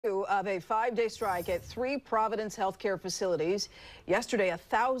Of a 5-day strike at 3 Providence healthcare facilities. Yesterday,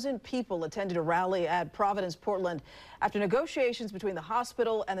 1,000 people attended a rally at Providence Portland after negotiations between the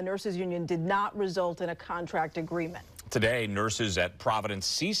hospital and the nurses union did not result in a contract agreement. Today, nurses at Providence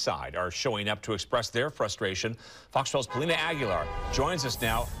Seaside are showing up to express their frustration. Fox 12's Paulina Aguilar joins us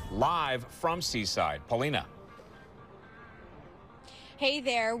now live from Seaside. Paulina. Hey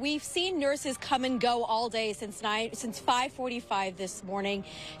there. We've seen nurses come and go all day since 5:45 this morning,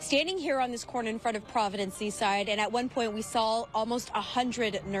 standing here on this corner in front of Providence Seaside. And at one point, we saw almost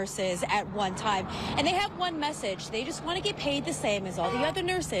 100 nurses at one time. And they have one message. They just want to get paid the same as all the other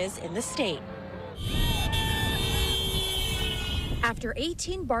nurses in the state. After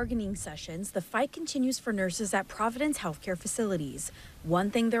 18 bargaining sessions, the fight continues for nurses at Providence healthcare facilities. One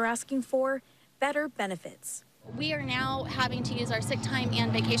thing they're asking for, better benefits. We are now having to use our sick time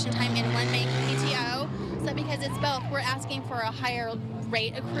and vacation time in one main PTO. So because it's both, we're asking for a higher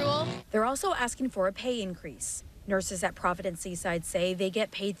rate accrual. They're also asking for a pay increase. Nurses at Providence Seaside say they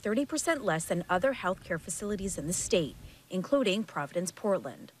get paid 30% less than other healthcare facilities in the state, including Providence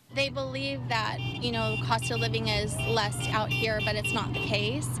Portland. They believe that, cost of living is less out here, but it's not the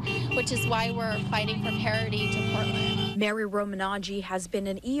case, which is why we're fighting for parity to Portland. Mary Romanaggi has been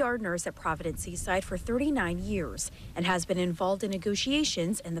an ER nurse at Providence Seaside for 39 years and has been involved in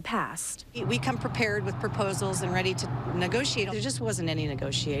negotiations in the past. We come prepared with proposals and ready to negotiate. There just wasn't any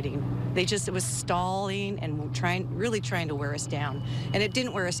negotiating. It was stalling and really trying to wear us down. And it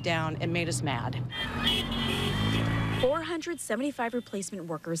didn't wear us down, it made us mad. 475 replacement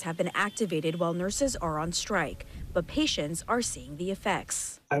workers have been activated while nurses are on strike, but patients are seeing the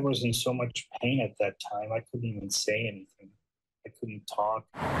effects. I was in so much pain at that time, I couldn't even say anything. I couldn't talk.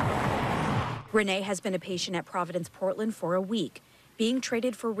 Renee has been a patient at Providence Portland for a week, being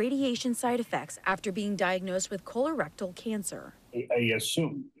treated for radiation side effects after being diagnosed with colorectal cancer. I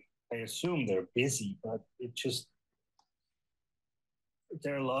assume they're busy, but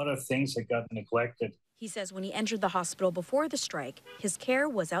there are a lot of things that got neglected. He says when he entered the hospital before the strike, his care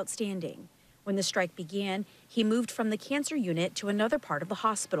was outstanding. When the strike began, he moved from the cancer unit to another part of the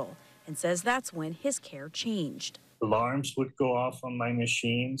hospital and says that's when his care changed. Alarms would go off on my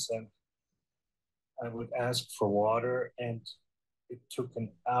machines and I would ask for water, and it took an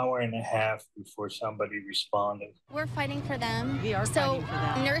hour and a half before somebody responded. We're fighting for them. We are fighting for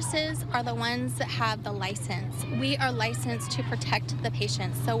them. Nurses are the ones that have the license. We are licensed to protect the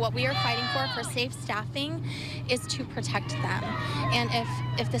patients. So what we are fighting for safe staffing is to protect them. And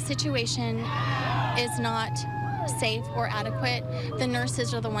if the situation is not safe or adequate, the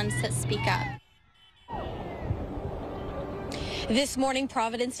nurses are the ones that speak up. This morning,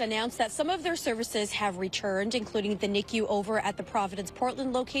 Providence announced that some of their services have returned, including the NICU over at the Providence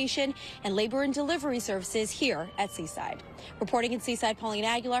Portland location and labor and delivery services here at Seaside. Reporting in Seaside, Paulina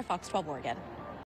Aguilar, Fox 12 Oregon.